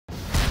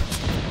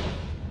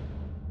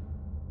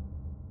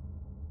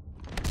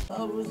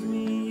Up with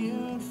me,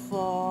 you'd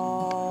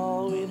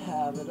fall, we'd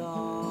have it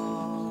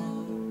all.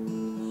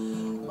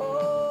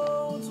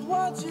 Oh, it's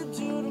what you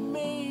do to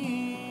me.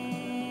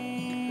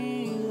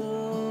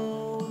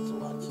 Oh, it's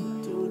what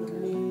you do to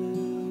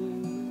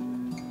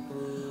me.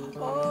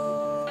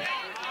 Oh.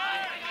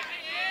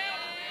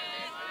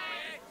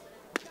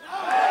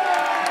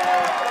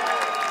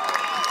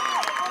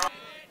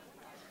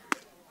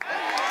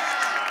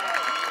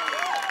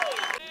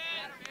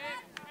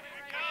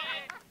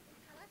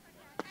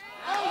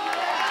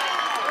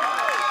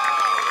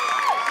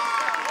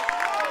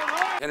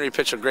 Henry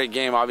pitched a great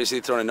game, obviously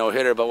throwing a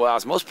no-hitter, but what I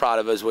was most proud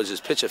of was his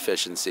pitch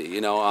efficiency.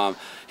 You know,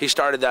 he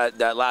started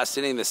that last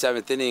inning, the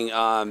 7th inning,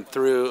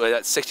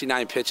 through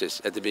 69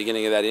 pitches at the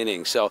beginning of that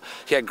inning. So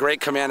he had great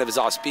command of his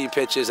off-speed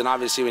pitches, and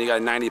obviously when you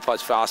got a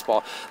 90-plus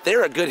fastball,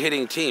 they're a good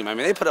hitting team. I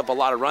mean, they put up a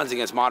lot of runs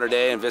against Mater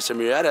Dei and Vista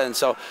Murrieta, and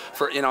so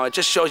it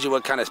just shows you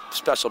what kind of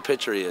special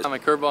pitcher he is. My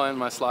curveball and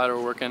my slider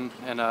were working,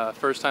 and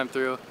first time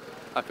through,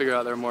 I figured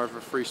out they were more of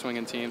a free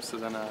swinging team, so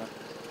then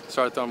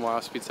started throwing more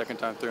off-speed second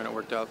time through, and it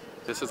worked out.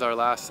 This is our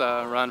last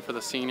run for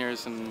the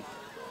seniors, and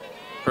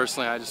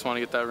personally I just want to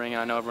get that ring,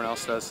 and I know everyone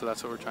else does, so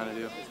that's what we're trying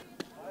to do.